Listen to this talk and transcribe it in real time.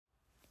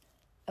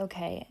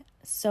Okay,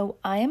 so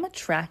I am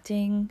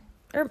attracting,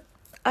 or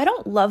I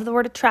don't love the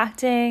word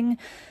attracting.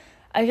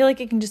 I feel like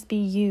it can just be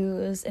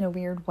used in a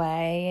weird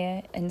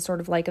way, in sort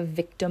of like a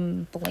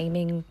victim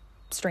blaming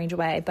strange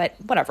way, but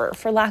whatever.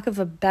 For lack of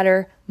a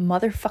better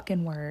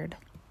motherfucking word,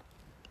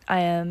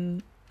 I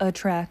am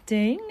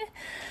attracting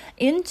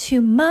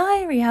into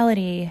my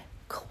reality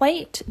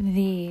quite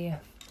the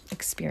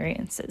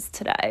experiences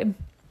today.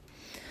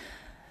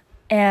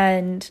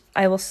 And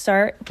I will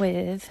start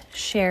with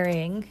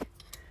sharing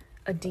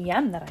a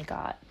DM that I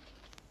got.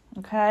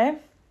 Okay?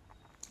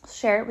 I'll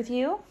share it with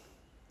you.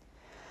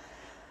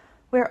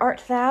 Where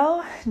art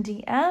thou?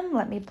 DM.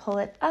 Let me pull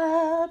it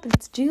up.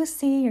 It's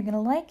juicy. You're going to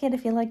like it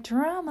if you like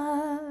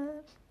drama.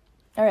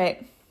 All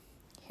right.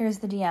 Here's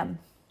the DM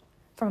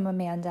from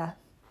Amanda.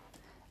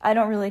 I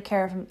don't really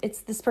care if it's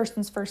this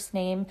person's first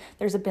name.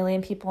 There's a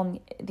billion people on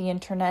the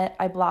internet.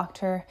 I blocked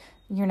her.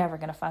 You're never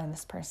going to find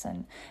this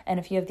person. And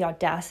if you have the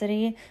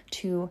audacity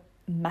to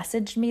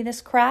message me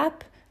this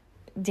crap,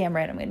 damn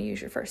right I'm going to use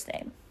your first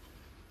name.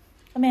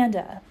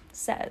 Amanda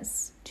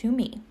says to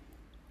me,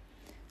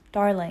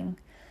 "Darling,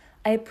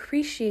 I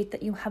appreciate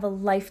that you have a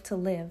life to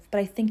live, but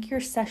I think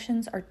your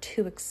sessions are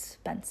too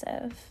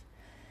expensive.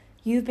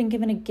 You've been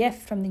given a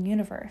gift from the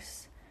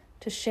universe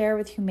to share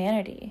with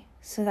humanity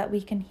so that we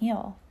can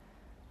heal.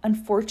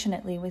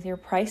 Unfortunately, with your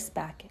price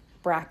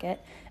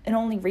bracket, it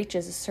only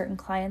reaches a certain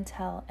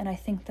clientele, and I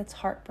think that's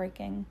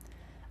heartbreaking.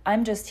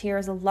 I'm just here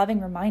as a loving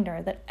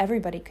reminder that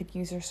everybody could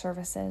use your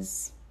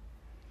services."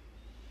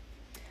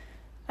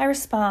 I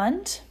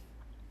respond,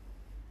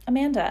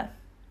 "Amanda,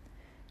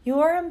 you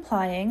are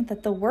implying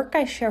that the work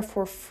I share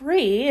for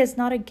free is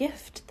not a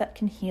gift that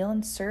can heal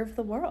and serve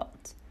the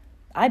world.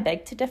 I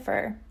beg to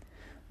differ.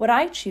 What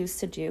I choose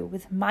to do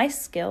with my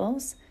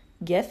skills,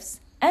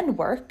 gifts, and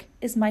work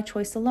is my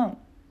choice alone.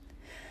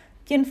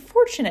 The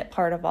unfortunate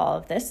part of all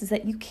of this is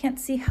that you can't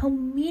see how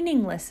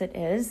meaningless it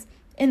is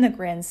in the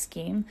grand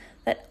scheme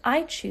that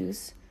I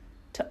choose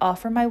to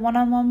offer my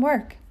one-on-one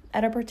work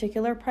at a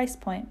particular price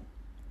point.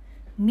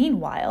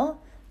 Meanwhile,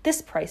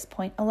 this price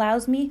point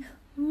allows me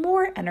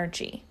more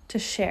energy to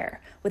share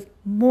with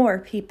more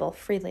people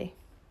freely.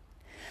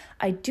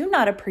 I do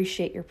not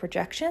appreciate your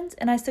projections,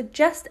 and I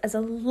suggest as a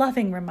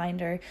loving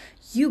reminder,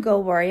 you go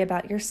worry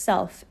about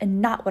yourself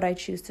and not what I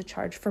choose to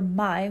charge for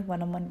my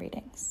one-on-one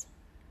readings."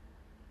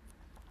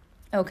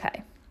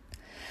 Okay,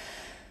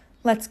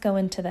 let's go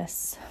into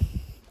this.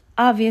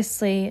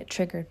 Obviously, it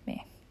triggered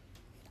me.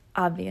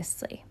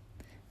 Obviously.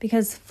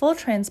 Because full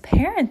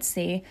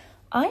transparency,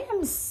 I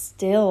am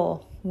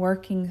still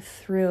working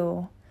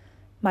through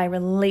my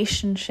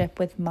relationship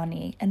with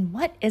money and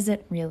what is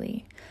it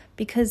really?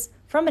 Because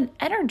from an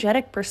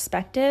energetic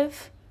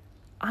perspective,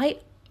 I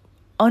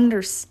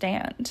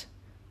understand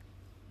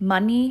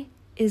money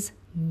is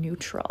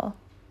neutral.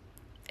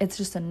 It's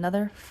just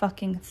another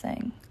fucking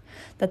thing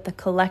that the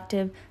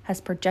collective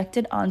has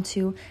projected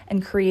onto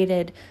and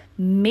created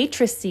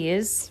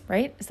matrices,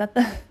 right? Is that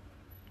the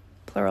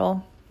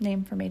plural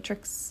name for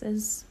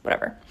matrices?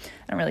 Whatever.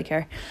 I don't really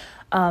care.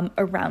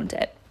 Around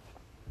it.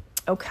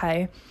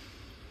 Okay.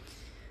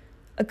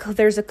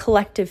 There's a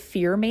collective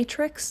fear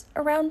matrix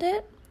around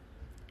it.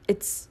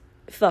 It's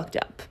fucked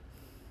up,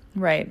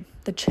 right?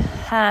 The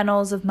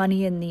channels of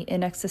money and the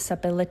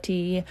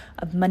inaccessibility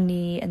of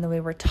money and the way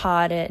we're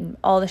taught it and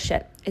all the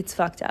shit. It's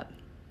fucked up.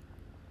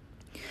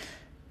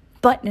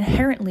 But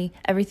inherently,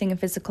 everything in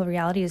physical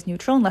reality is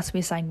neutral unless we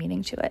assign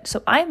meaning to it.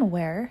 So I'm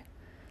aware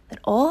that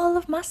all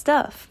of my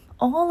stuff,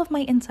 all of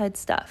my inside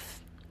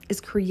stuff, is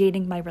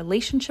creating my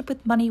relationship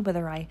with money,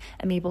 whether I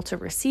am able to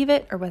receive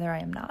it or whether I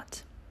am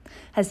not.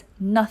 Has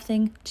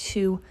nothing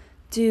to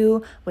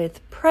do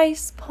with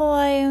price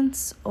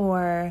points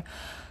or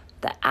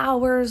the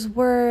hours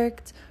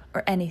worked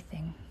or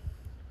anything.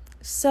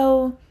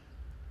 So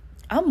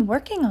I'm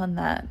working on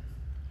that.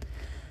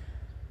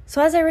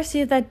 So as I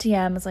received that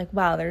DM, it's like,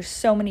 wow, there's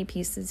so many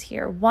pieces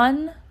here.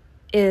 One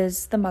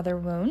is the mother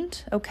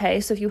wound. Okay,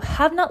 so if you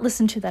have not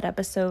listened to that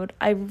episode,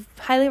 I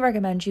highly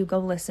recommend you go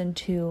listen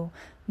to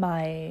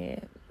my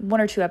 1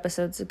 or 2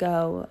 episodes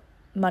ago,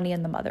 Money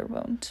and the Mother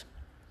Wound.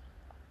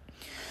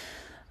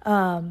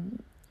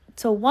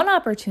 So one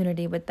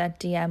opportunity with that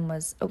DM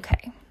was,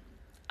 okay,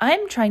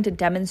 I'm trying to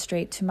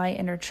demonstrate to my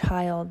inner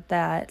child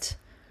that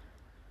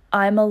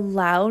I'm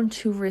allowed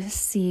to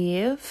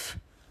receive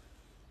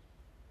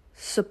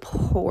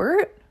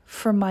support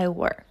for my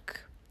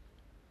work.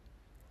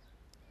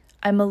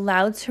 I'm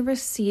allowed to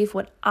receive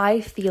what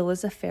I feel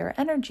is a fair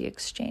energy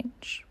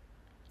exchange.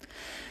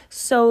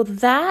 So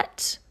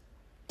that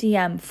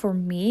DM for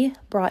me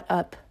brought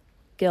up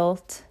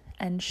guilt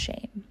and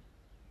shame.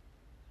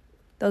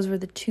 Those were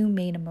the 2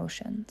 main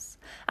emotions.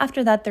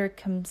 After that, there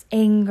comes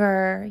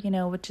anger,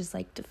 which is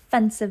like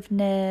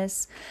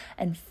defensiveness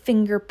and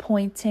finger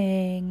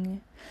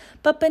pointing.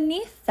 But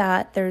beneath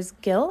that, there's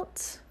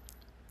guilt.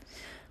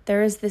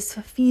 There is this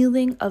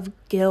feeling of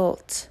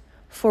guilt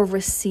for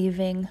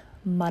receiving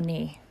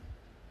money.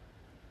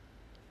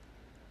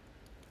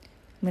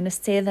 I'm going to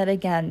say that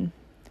again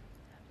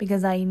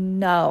because I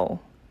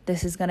know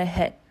this is going to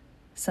hit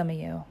some of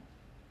you.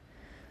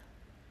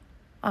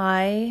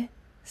 I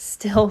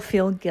still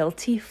feel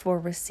guilty for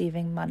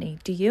receiving money.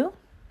 Do you?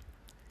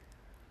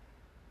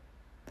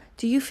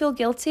 Do you feel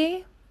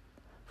guilty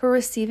for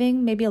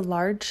receiving maybe a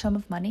large sum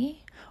of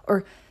money?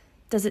 Or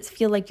does it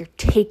feel like you're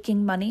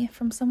taking money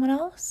from someone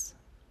else?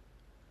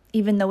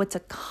 Even though it's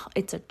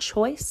a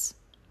choice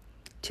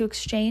to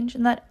exchange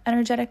in that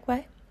energetic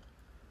way?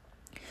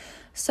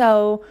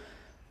 So,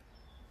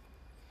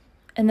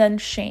 and then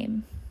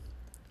shame.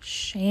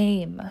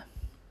 Shame.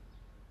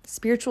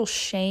 Spiritual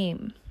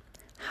shame.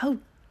 How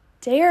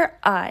dare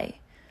I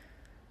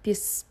be a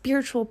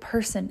spiritual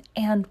person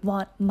and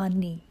want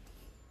money?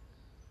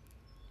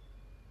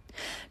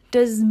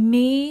 Does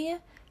me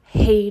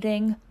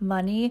hating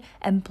money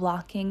and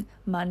blocking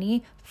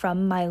money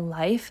from my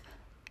life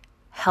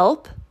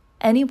help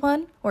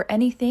anyone or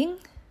anything?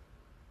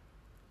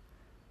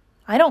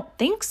 I don't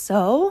think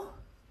so.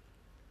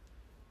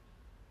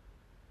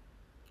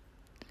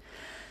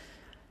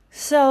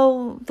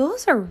 So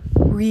those are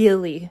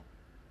really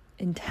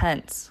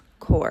intense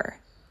core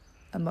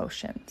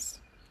emotions.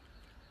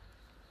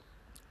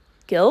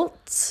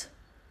 Guilt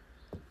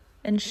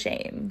and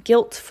shame.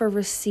 Guilt for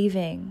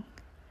receiving.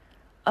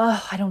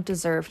 Oh, I don't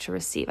deserve to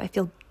receive. I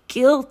feel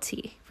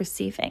guilty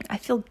receiving. I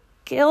feel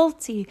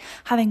guilty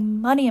having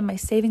money in my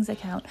savings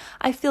account.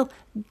 I feel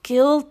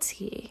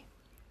guilty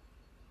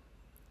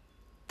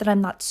that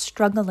I'm not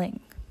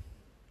struggling.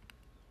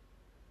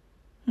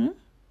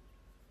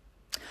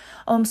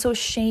 Oh, I'm so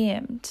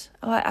ashamed.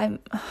 I'm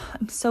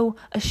so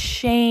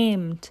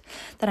ashamed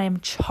that I'm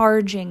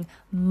charging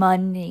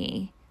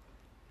money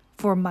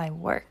for my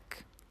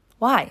work.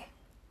 Why?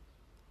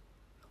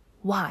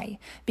 Why?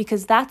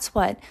 Because that's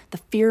what the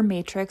fear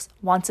matrix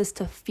wants us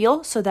to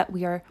feel, so that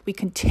we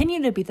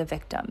continue to be the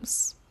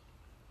victims.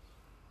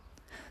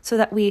 So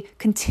that we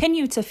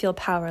continue to feel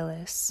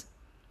powerless.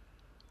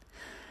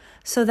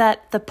 So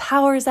that the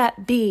powers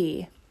that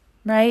be,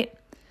 right?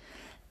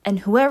 And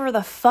whoever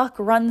the fuck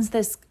runs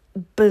this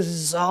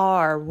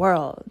bizarre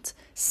world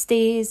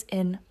stays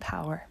in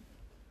power.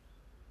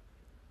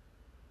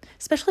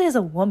 Especially as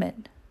a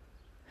woman.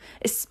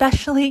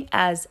 Especially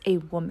as a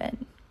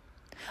woman.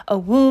 A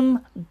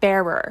womb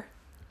bearer.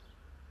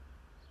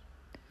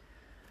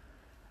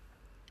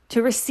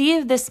 To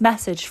receive this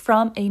message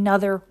from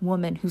another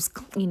woman who's,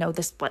 in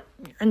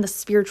the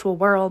spiritual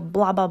world,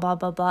 blah, blah, blah,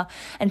 blah, blah,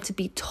 and to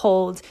be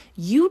told,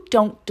 you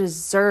don't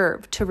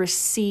deserve to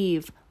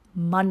receive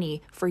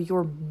money for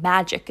your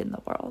magic in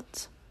the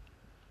world.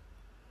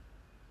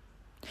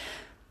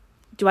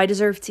 Do I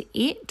deserve to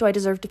eat? Do I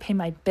deserve to pay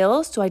my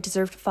bills? Do I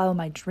deserve to follow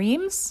my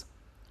dreams?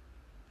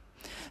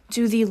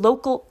 Do the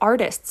local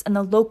artists and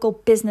the local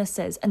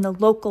businesses and the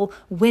local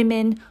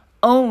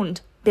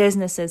women-owned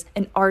businesses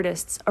and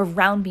artists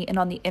around me and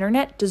on the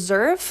internet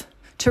deserve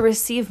to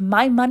receive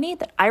my money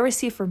that I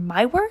receive for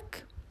my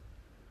work?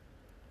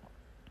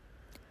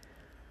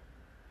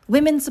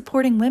 Women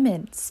supporting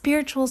women,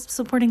 spirituals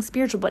supporting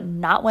spiritual, but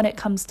not when it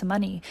comes to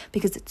money,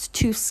 because it's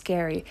too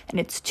scary and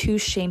it's too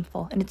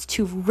shameful and it's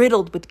too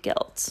riddled with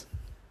guilt.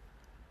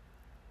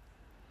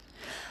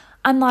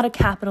 I'm not a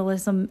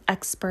capitalism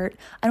expert.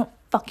 I don't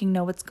fucking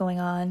know what's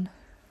going on.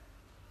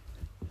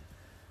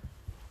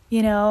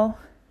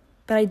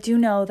 But I do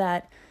know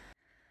that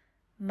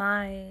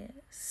my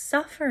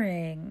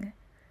suffering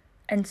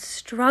and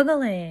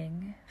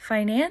struggling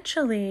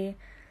financially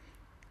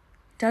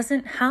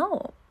doesn't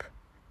help.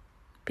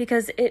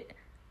 Because it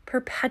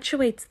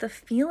perpetuates the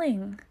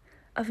feeling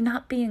of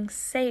not being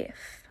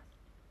safe,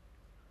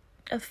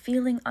 of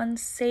feeling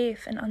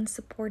unsafe and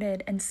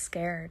unsupported and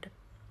scared.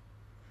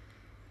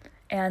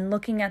 And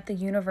looking at the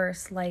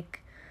universe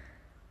like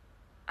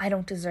I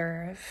don't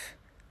deserve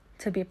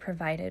to be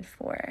provided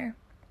for.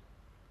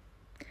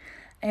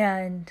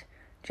 And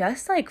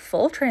just like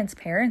full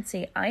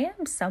transparency, I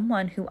am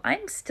someone who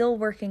I'm still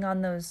working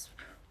on those,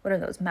 what are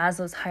those,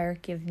 Maslow's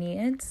hierarchy of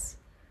needs?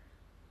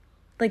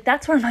 Like,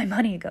 that's where my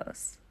money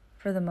goes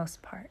for the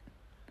most part.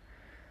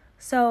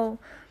 So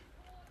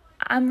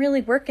I'm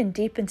really working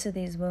deep into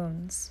these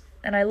wounds.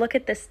 And I look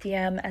at this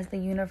DM as the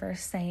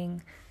universe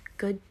saying,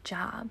 good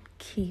job,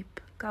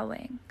 keep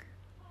going.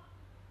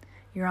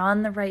 You're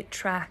on the right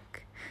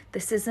track.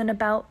 This isn't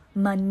about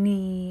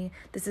money.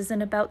 This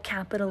isn't about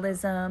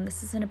capitalism.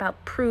 This isn't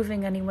about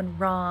proving anyone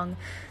wrong.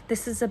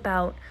 This is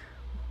about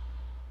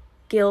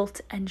guilt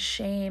and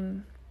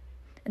shame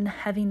and the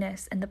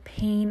heaviness and the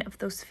pain of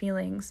those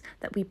feelings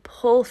that we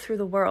pull through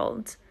the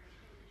world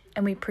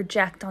and we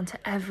project onto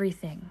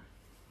everything.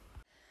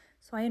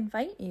 So I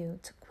invite you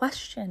to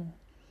question,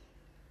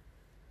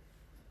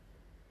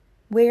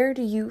 where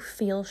do you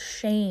feel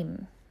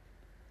shame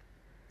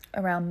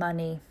around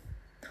money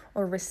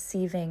or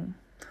receiving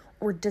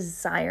or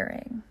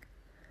desiring?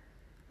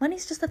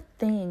 Money's just a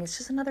thing. It's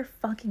just another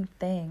fucking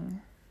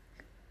thing.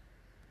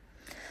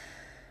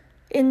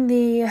 In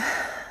the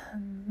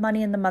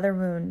Money in the Mother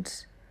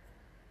Wound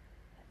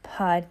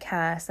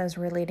podcast, I was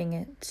relating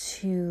it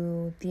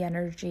to the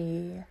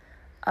energy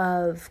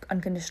of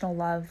unconditional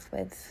love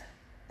with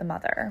the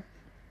mother.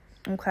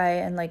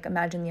 Okay, and like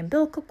imagine the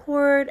umbilical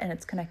cord and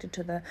it's connected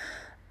to the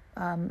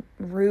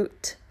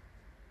root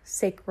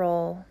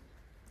sacral,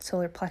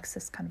 solar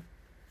plexus kind of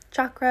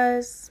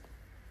chakras.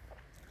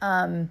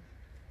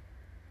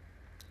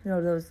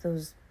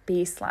 Those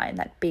baseline,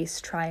 that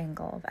base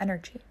triangle of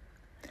energy.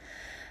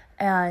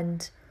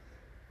 And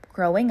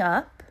growing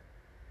up,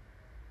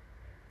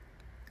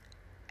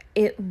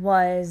 the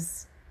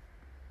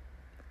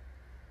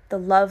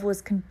love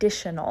was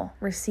conditional.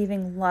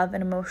 Receiving love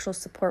and emotional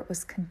support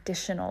was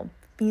conditional.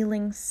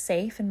 Feeling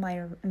safe in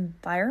my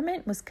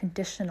environment was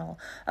conditional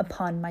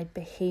upon my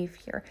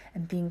behavior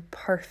and being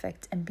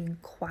perfect and being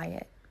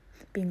quiet,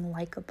 being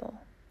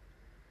likable.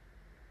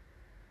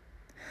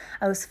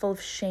 I was full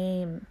of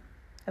shame.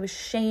 I was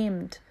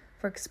shamed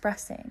for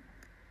expressing.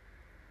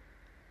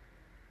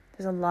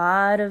 There's a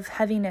lot of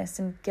heaviness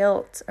and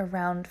guilt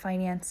around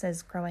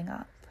finances growing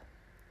up.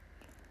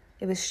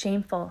 It was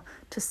shameful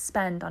to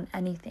spend on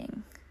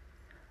anything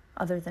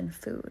other than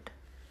food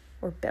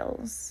or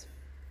bills.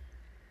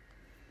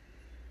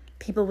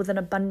 People with an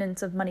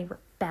abundance of money were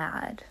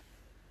bad.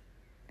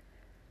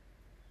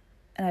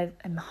 And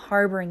I'm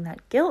harboring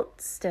that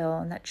guilt still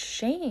and that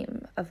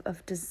shame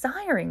of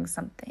desiring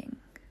something.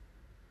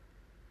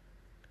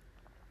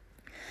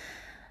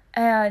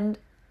 And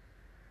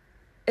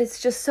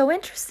it's just so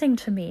interesting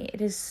to me.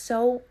 It is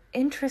so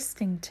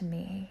interesting to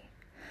me.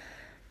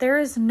 There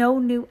is no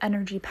new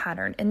energy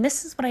pattern. And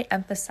this is what I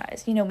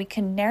emphasize. We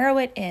can narrow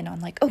it in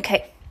on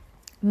okay,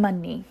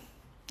 money.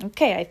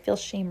 Okay, I feel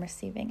shame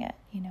receiving it,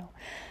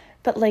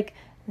 But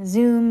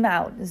zoom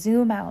out,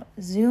 zoom out,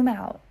 zoom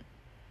out.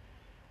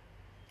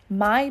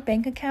 My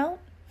bank account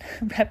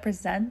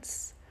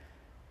represents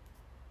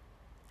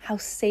how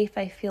safe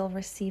I feel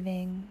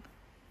receiving.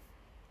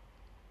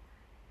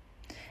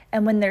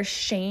 And when there's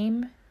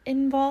shame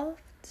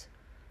involved,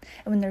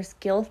 and when there's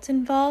guilt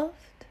involved,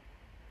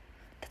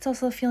 that's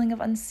also a feeling of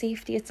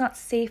unsafety. It's not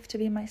safe to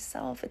be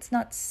myself. It's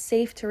not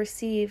safe to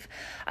receive.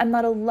 I'm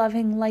not a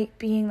loving light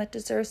being that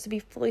deserves to be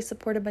fully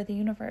supported by the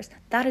universe.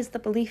 That is the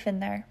belief in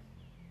there.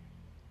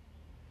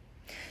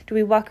 Do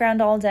we walk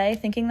around all day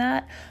thinking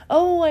that?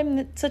 Oh,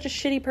 I'm such a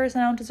shitty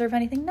person, I don't deserve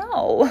anything.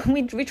 No,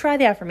 we try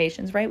the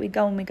affirmations, right? We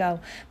go and we go.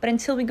 But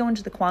until we go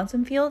into the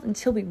quantum field,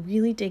 until we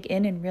really dig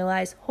in and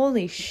realize,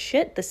 holy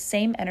shit, the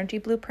same energy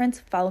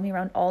blueprints follow me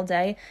around all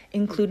day,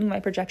 including my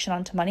projection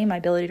onto money, my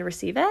ability to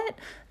receive it,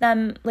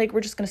 then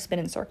we're just going to spin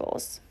in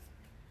circles.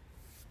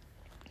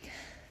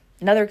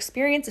 Another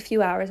experience, a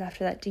few hours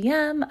after that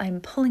DM, I'm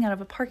pulling out of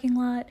a parking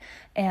lot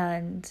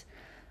and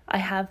I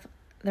have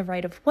the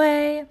right of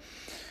way.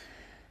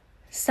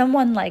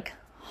 Someone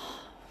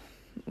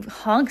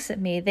honks at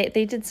me.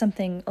 They did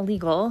something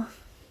illegal,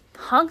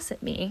 honks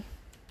at me.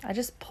 I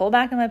just pull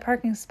back in my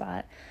parking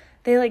spot.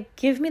 They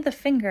give me the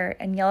finger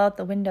and yell out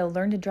the window,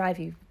 "Learn to drive,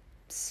 you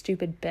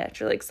stupid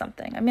bitch," or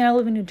something. I mean, I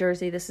live in New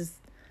Jersey. This is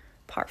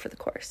par for the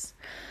course.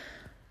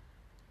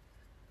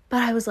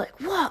 But I was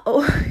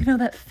whoa,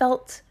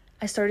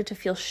 I started to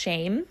feel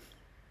shame.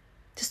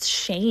 Just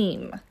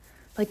shame.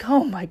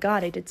 Oh my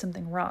God, I did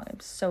something wrong. I'm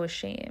so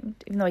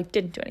ashamed, even though I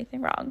didn't do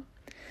anything wrong.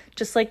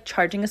 Just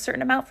charging a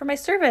certain amount for my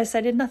service. I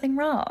did nothing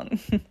wrong.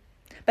 But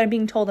I'm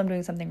being told I'm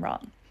doing something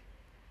wrong.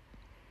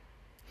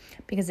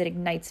 Because it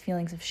ignites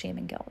feelings of shame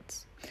and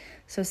guilt.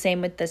 So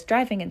same with this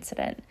driving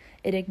incident.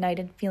 It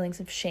ignited feelings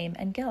of shame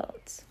and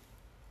guilt.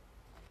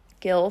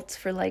 Guilt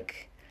for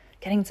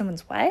getting in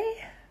someone's way?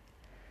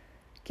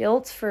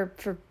 Guilt for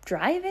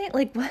driving?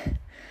 What?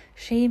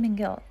 Shame and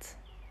guilt.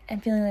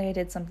 And feeling like I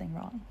did something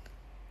wrong.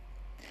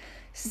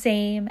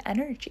 Same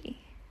energy.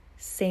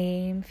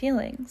 Same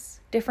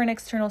feelings, different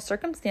external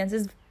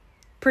circumstances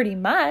pretty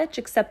much,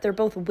 except they're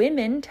both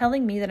women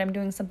telling me that I'm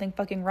doing something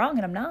fucking wrong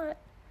and I'm not.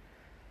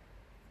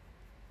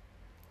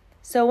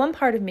 So one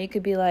part of me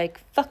could be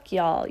fuck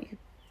y'all,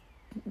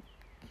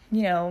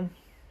 you're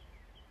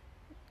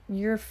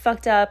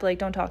fucked up,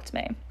 don't talk to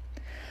me.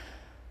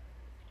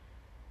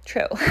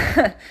 True.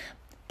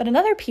 But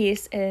another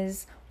piece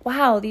is,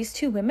 wow, these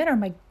two women are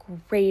my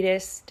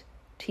greatest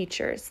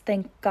teachers.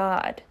 Thank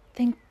God.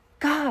 Thank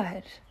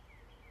God.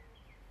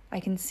 I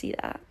can see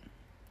that.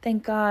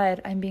 Thank God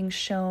I'm being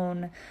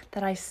shown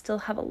that I still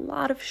have a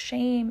lot of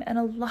shame and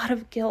a lot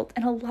of guilt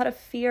and a lot of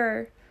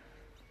fear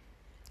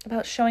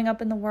about showing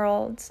up in the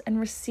world and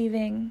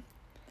receiving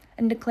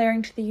and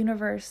declaring to the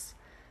universe,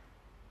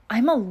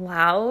 I'm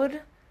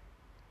allowed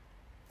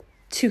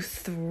to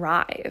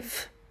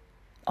thrive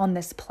on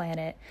this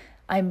planet.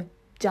 I'm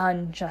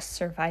done just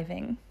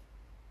surviving.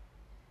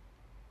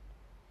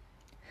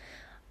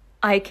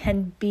 I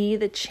can be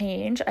the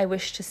change I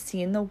wish to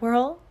see in the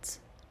world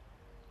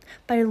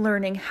by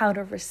learning how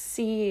to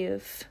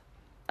receive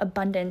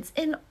abundance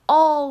in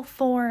all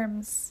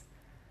forms,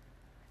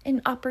 in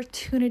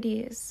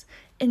opportunities,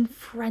 in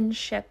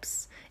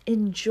friendships,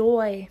 in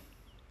joy.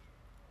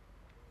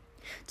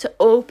 To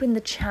open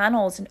the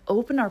channels and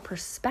open our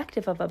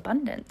perspective of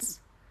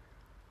abundance.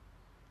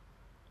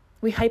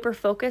 We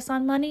hyper-focus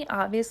on money,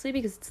 obviously,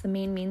 because it's the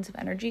main means of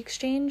energy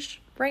exchange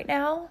right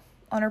now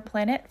on our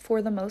planet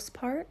for the most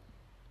part.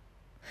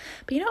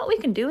 But you know what we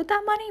can do with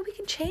that money? We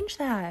can change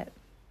that.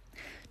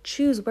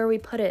 Choose where we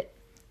put it.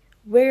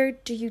 Where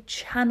do you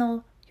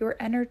channel your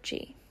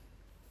energy?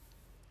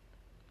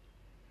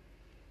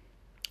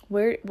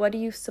 What do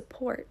you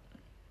support?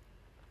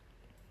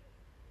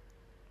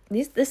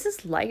 This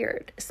is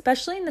layered,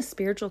 especially in the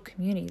spiritual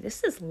community.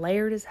 This is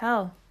layered as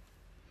hell.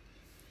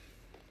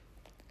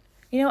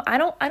 You know, I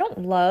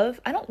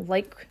don't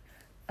like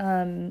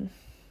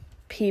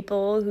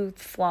people who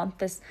flaunt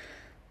this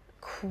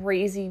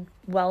crazy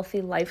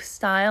wealthy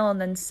lifestyle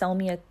and then sell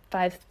me a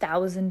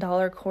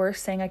 $5,000 course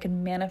saying I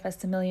can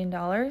manifest $1 million.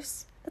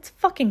 That's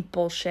fucking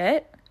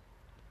bullshit.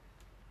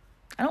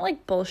 I don't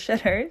like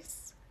bullshitters.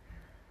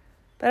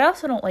 But I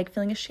also don't like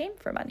feeling ashamed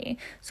for money.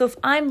 So if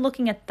I'm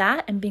looking at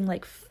that and being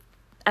like,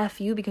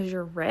 F you because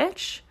you're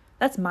rich,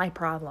 that's my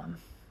problem.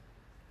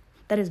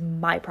 That is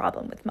my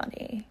problem with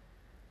money.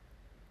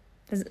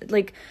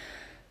 Like,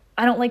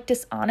 I don't like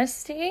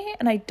dishonesty,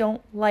 and I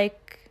don't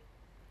like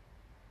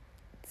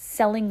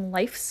selling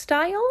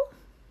lifestyle.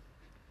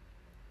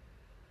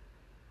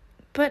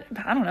 But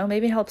I don't know,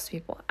 maybe it helps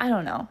people. I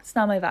don't know. It's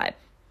not my vibe.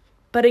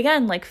 But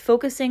again, like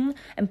focusing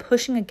and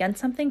pushing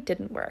against something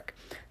didn't work.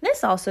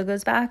 This also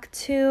goes back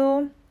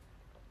to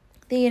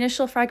the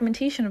initial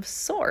fragmentation of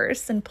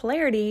source and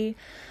polarity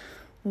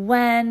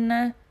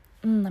when,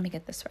 let me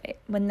get this right,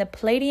 when the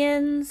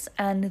Pleiadians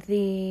and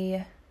the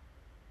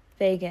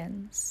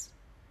Vegans,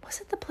 was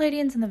it the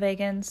Pleiadians and the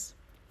Vegans?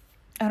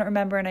 I don't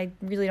remember, and I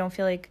really don't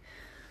feel like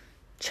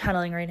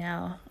channeling right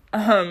now.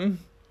 But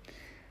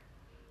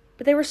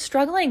they were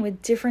struggling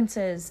with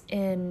differences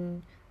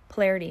in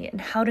polarity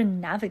and how to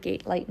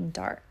navigate light and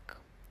dark.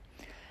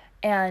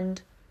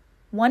 And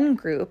one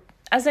group,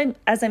 as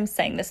I'm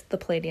saying this, the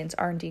Pleiadians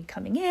are indeed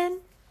coming in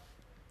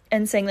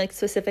and saying like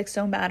specifics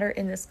don't matter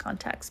in this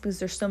context because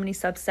there's so many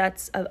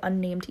subsets of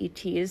unnamed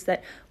ETs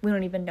that we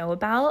don't even know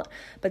about,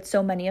 but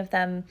so many of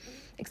them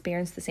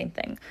experience the same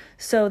thing.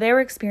 So they were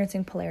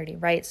experiencing polarity,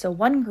 right? So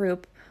one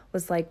group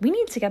was like, we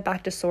need to get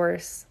back to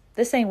source.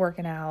 This ain't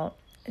working out.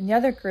 And the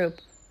other group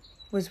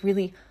was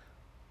really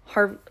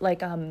hard,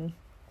 like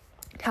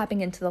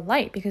tapping into the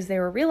light because they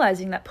were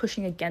realizing that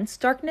pushing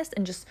against darkness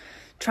and just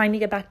trying to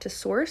get back to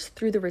source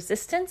through the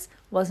resistance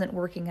wasn't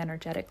working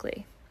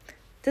energetically.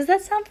 Does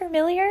that sound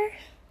familiar?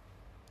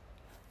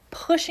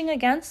 Pushing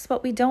against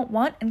what we don't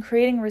want and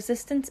creating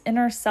resistance in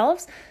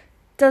ourselves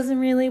doesn't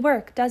really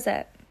work, does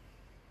it?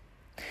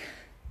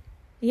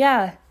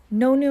 Yeah,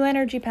 no new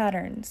energy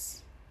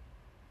patterns.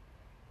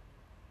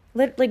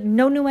 Like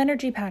no new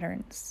energy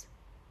patterns.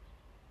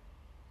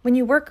 When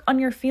you work on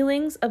your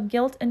feelings of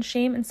guilt and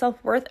shame and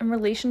self-worth in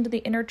relation to the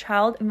inner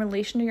child, in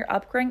relation to your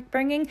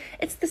upbringing,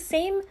 it's the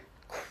same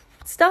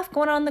stuff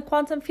going on in the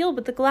quantum field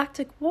with the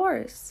galactic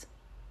wars.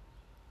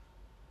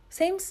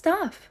 Same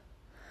stuff.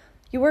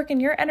 You work in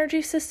your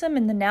energy system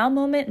in the now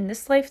moment, in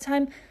this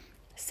lifetime.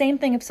 Same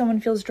thing if someone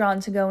feels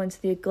drawn to go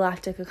into the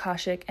galactic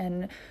Akashic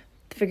and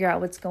figure out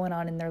what's going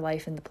on in their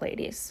life in the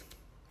Pleiades.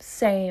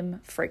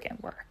 Same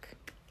friggin' work,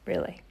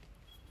 really.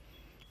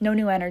 No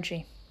new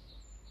energy.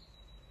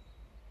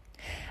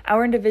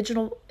 Our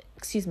individual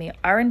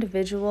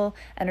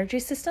energy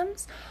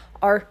systems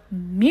are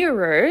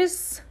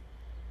mirrors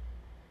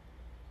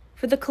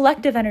for the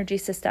collective energy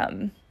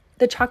system,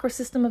 the chakra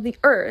system of the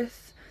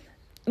earth.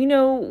 You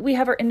know, we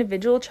have our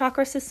individual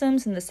chakra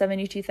systems and the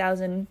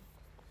 72,000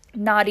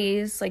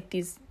 nadis, like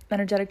these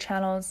energetic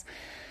channels,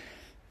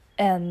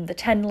 and the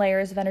 10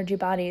 layers of energy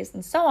bodies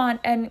and so on.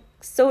 And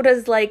so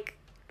does like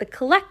the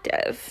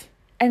collective,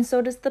 and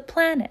so does the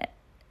planet.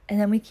 And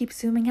then we keep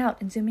zooming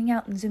out and zooming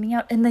out and zooming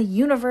out. And the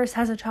universe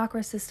has a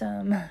chakra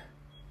system.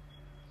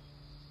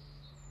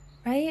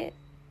 Right?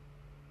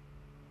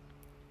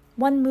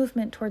 One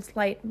movement towards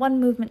light, one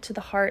movement to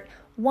the heart,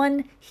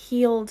 one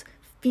healed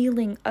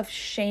feeling of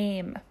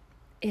shame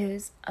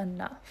is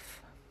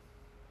enough.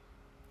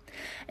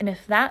 And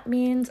if that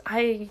means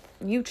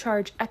you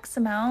charge X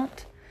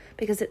amount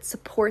because it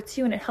supports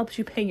you and it helps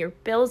you pay your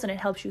bills and it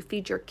helps you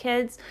feed your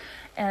kids,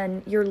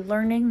 and you're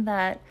learning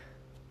that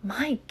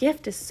my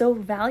gift is so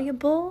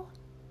valuable,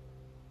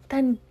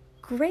 then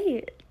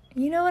great.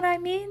 You know what I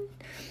mean?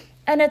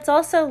 And it's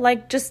also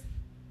like, just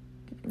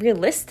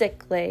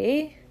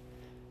realistically,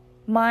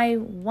 my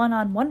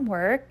one-on-one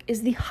work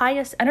is the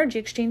highest energy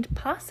exchange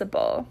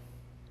possible.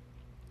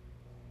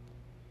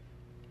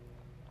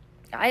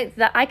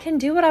 I can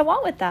do what I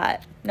want with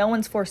that. No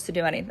one's forced to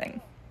do anything.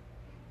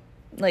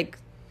 Like,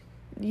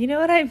 you know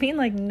what I mean?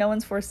 Like, no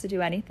one's forced to do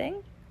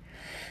anything.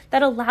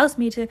 That allows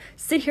me to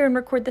sit here and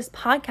record this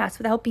podcast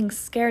without being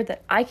scared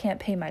that I can't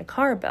pay my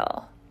car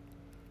bill.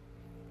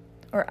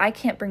 Or I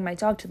can't bring my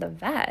dog to the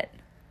vet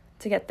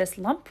to get this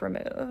lump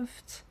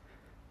removed.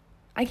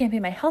 I can't pay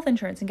my health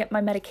insurance and get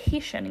my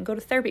medication and go to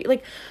therapy.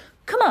 Like,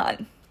 come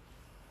on,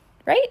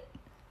 right?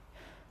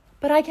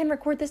 But I can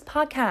record this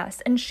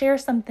podcast and share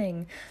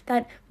something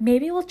that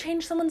maybe will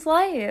change someone's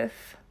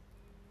life.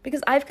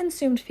 Because I've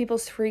consumed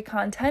people's free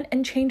content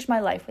and changed my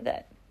life with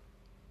it.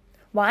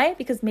 Why?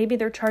 Because maybe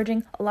they're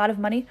charging a lot of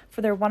money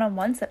for their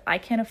one-on-ones that I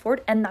can't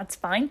afford, and that's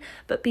fine,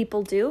 but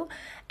people do.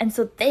 And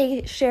so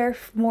they share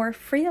more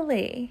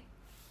freely.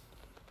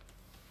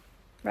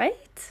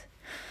 Right?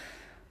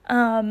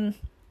 And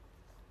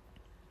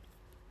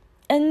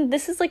And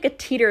this is like a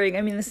teetering.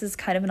 I mean, this is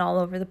kind of an all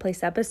over the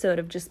place episode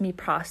of just me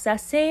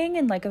processing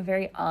in like a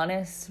very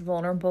honest,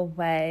 vulnerable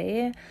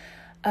way.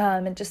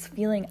 And just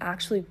feeling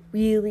actually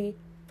really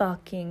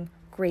fucking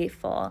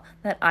grateful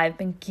that I've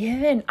been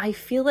given. I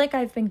feel like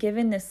I've been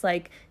given this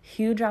like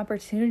huge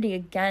opportunity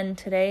again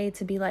today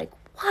to be like,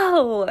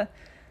 whoa,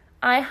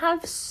 I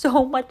have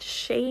so much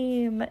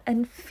shame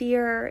and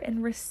fear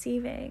in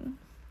receiving.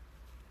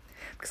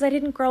 Because I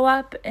didn't grow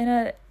up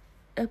in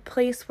a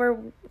place where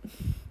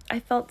I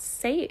felt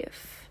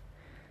safe.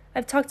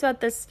 I've talked about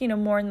this,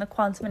 more in the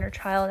Quantum Inner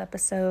Child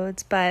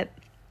episodes, but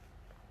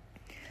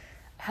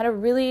I had a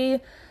really,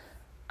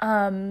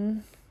 I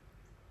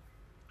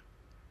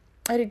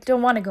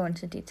don't want to go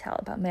into detail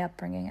about my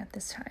upbringing at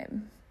this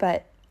time,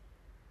 but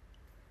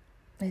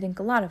I think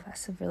a lot of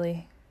us have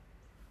really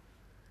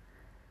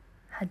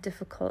had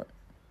difficult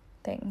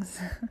things.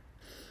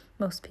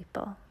 Most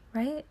people,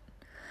 right?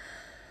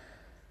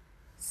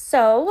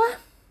 So,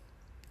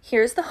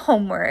 here's the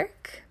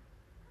homework.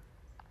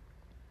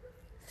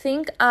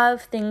 Think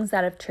of things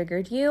that have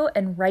triggered you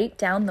and write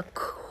down the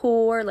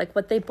core, like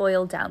what they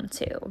boil down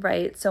to,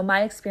 right? So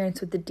my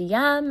experience with the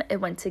DM, it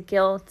went to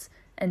guilt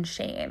and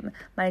shame.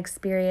 My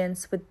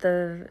experience with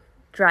the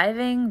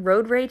driving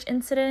road rage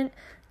incident,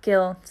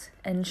 guilt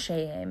and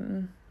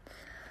shame.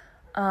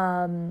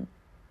 What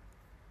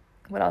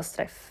else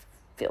did I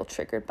feel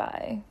triggered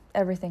by?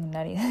 Everything and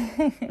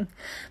anything.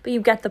 But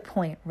you get the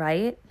point,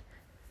 right?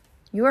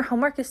 Your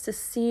homework is to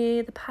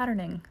see the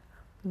patterning.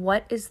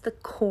 What is the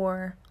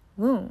core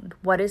wound?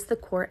 What is the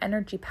core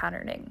energy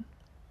patterning?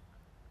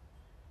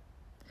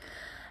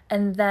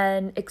 And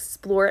then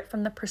explore it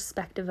from the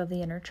perspective of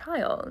the inner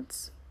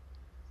child.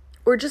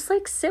 Or just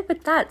like sit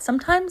with that.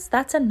 Sometimes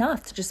that's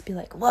enough to just be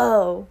like,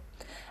 whoa.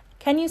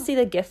 Can you see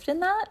the gift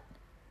in that?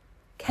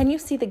 Can you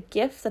see the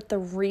gift that the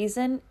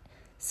reason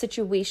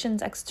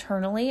situations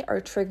externally are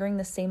triggering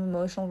the same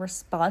emotional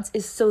response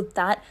is so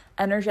that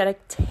energetic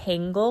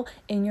tangle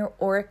in your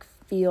auric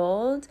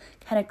field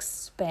can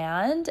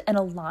expand and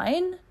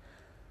align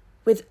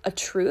with a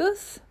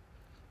truth?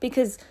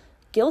 Because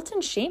guilt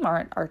and shame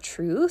aren't our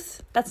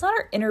truth. That's not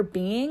our inner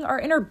being. Our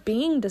inner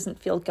being doesn't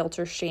feel guilt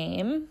or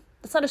shame.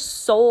 That's not a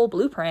soul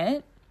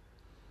blueprint.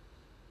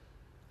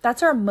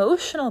 That's our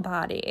emotional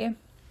body.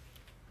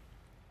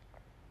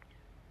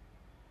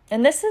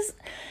 And this is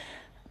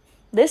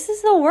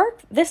the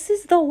work. This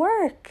is the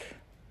work.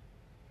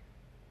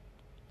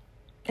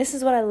 This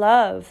is what I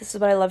love. This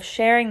is what I love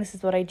sharing. This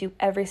is what I do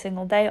every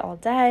single day, all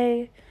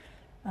day.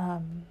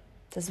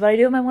 This is what I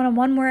do in my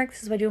one-on-one work.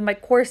 This is what I do in my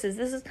courses.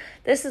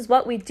 This is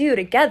what we do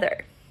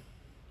together.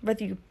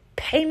 Whether you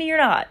pay me or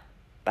not.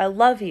 But I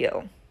love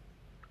you.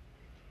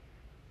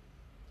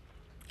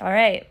 All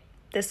right.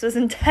 This was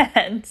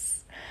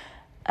intense.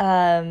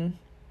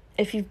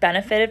 If you've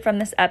benefited from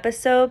this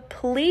episode,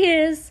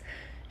 please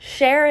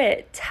share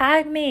it.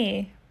 Tag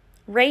me.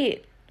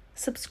 Rate.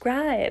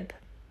 Subscribe.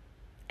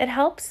 It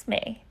helps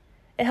me.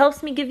 It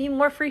helps me give you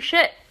more free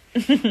shit.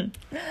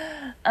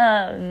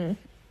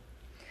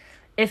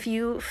 If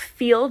you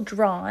feel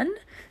drawn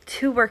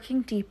to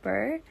working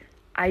deeper,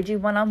 I do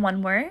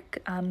one-on-one work,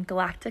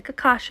 Galactic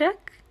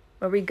Akashic,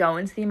 where we go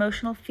into the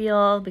emotional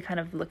field. We kind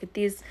of look at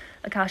these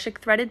Akashic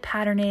threaded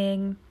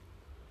patterning,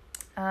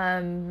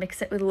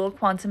 mix it with a little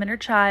Quantum Inner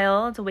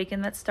Child,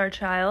 awaken that star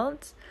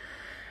child.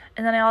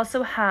 And then I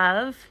also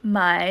have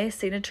my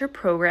signature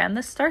program,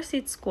 the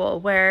Starseed School,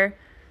 where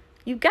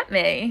you get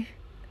me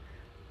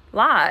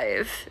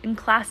live in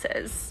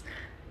classes.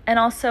 And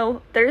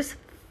also there's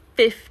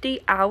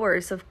 50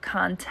 hours of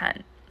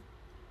content,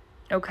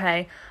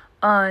 okay,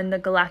 on the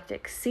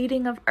galactic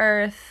seeding of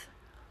Earth,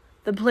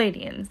 the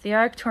Pleiadians, the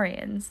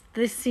Arcturians,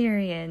 the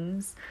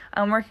Sirians.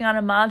 I'm working on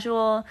a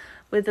module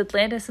with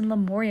Atlantis and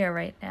Lemuria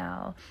right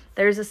now.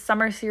 There's a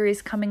summer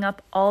series coming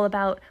up all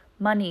about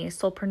money,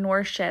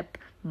 soulpreneurship,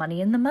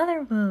 money in the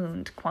mother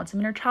wound,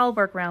 Quantum Inner Child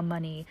work around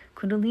money,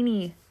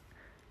 Kundalini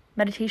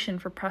meditation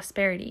for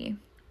prosperity.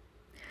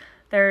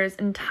 There's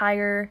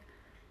entire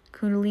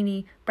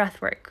Kundalini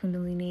breathwork,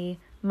 Kundalini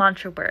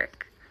mantra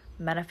work,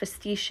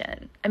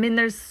 manifestation. I mean,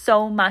 there's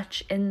so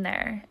much in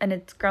there, and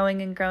it's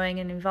growing and growing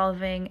and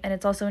evolving, and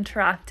it's also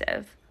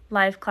interactive.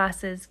 Live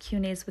classes,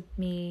 Q&As with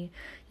me.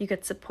 You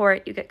get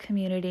support, you get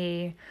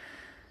community,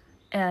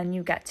 and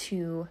you get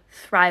to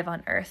thrive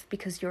on Earth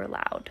because you're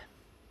allowed.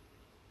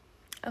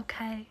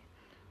 Okay.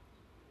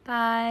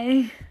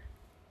 Bye.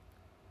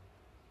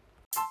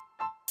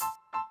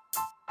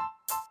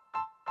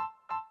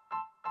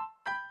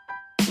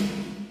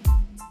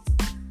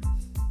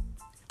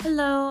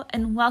 Hello,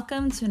 and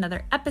welcome to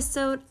another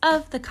episode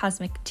of The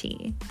Cosmic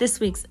Tea. This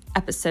week's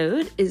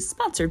episode is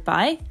sponsored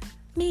by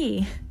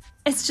me.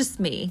 It's just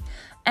me.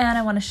 And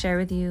I want to share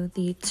with you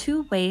the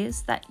 2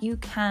 ways that you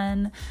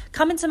can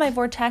come into my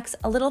vortex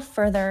a little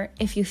further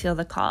if you feel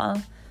the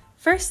call.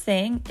 First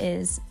thing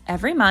is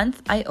every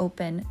month I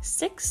open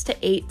 6 to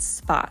 8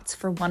 spots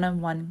for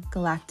one-on-one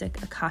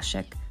Galactic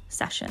Akashic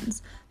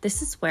sessions.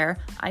 This is where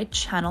I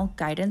channel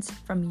guidance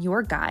from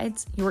your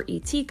guides, your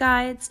ET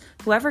guides,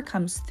 whoever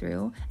comes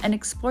through, and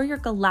explore your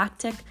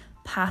galactic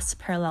past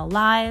parallel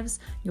lives,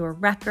 your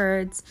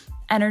records,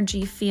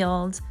 energy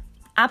fields.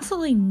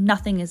 Absolutely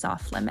nothing is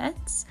off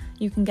limits.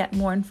 You can get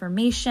more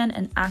information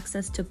and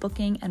access to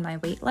booking and my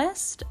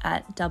waitlist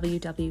at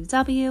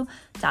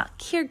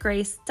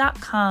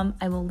www.kiergrace.com.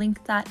 I will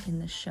link that in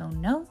the show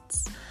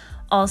notes.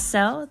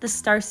 Also, the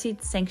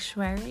Starseed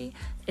Sanctuary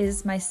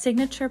is my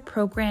signature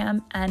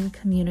program and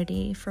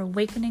community for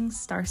awakening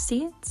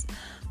starseeds,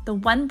 the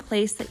one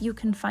place that you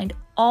can find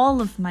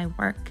all of my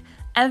work,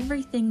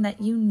 everything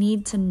that you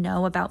need to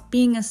know about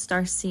being a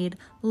starseed,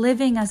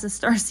 living as a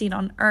starseed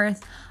on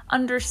Earth,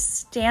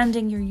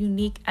 understanding your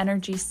unique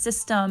energy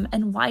system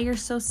and why you're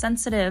so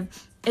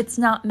sensitive. It's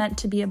not meant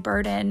to be a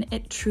burden.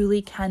 It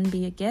truly can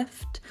be a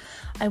gift.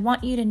 I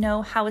want you to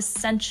know how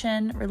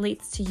ascension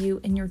relates to you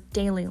in your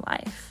daily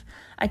life.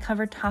 I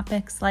cover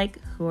topics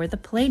like, who are the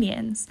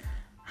Pleiadians?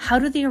 How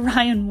do the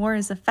Orion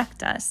Wars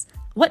affect us?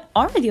 What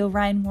are the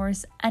Orion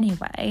Wars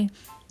anyway?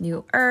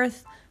 New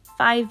Earth,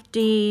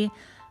 5D,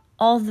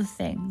 all the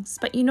things.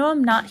 But you know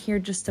I'm not here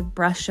just to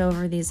brush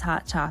over these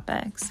hot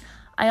topics.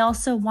 I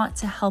also want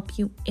to help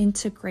you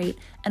integrate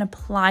and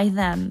apply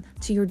them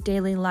to your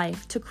daily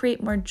life to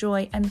create more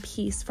joy and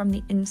peace from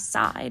the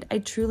inside. I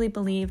truly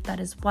believe that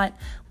is what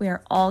we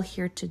are all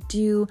here to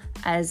do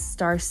as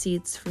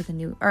starseeds for the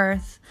new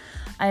Earth.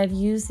 I have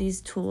used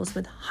these tools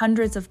with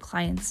hundreds of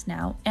clients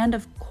now, and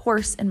of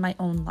course in my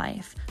own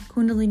life.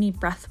 Kundalini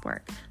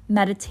breathwork,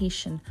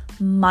 meditation,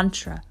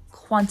 mantra,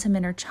 quantum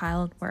inner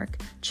child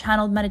work,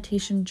 channeled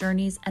meditation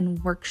journeys,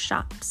 and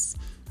workshops.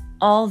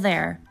 All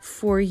there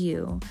for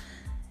you.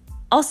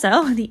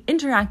 Also, the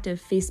interactive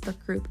Facebook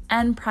group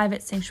and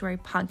private sanctuary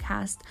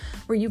podcast,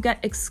 where you get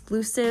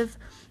exclusive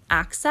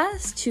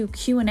access to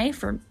Q&A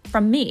from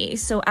me.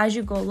 So as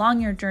you go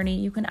along your journey,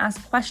 you can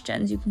ask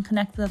questions, you can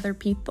connect with other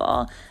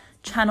people,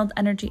 channeled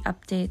energy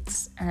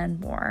updates, and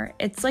more.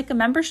 It's like a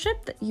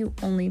membership that you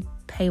only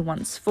pay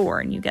once for,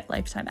 and you get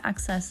lifetime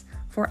access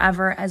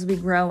forever as we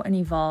grow and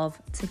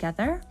evolve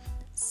together.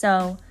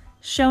 So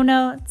show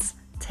notes,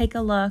 take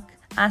a look,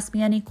 ask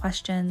me any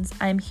questions.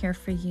 I'm here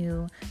for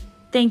you.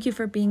 Thank you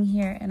for being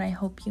here, and I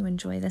hope you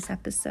enjoy this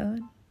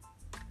episode.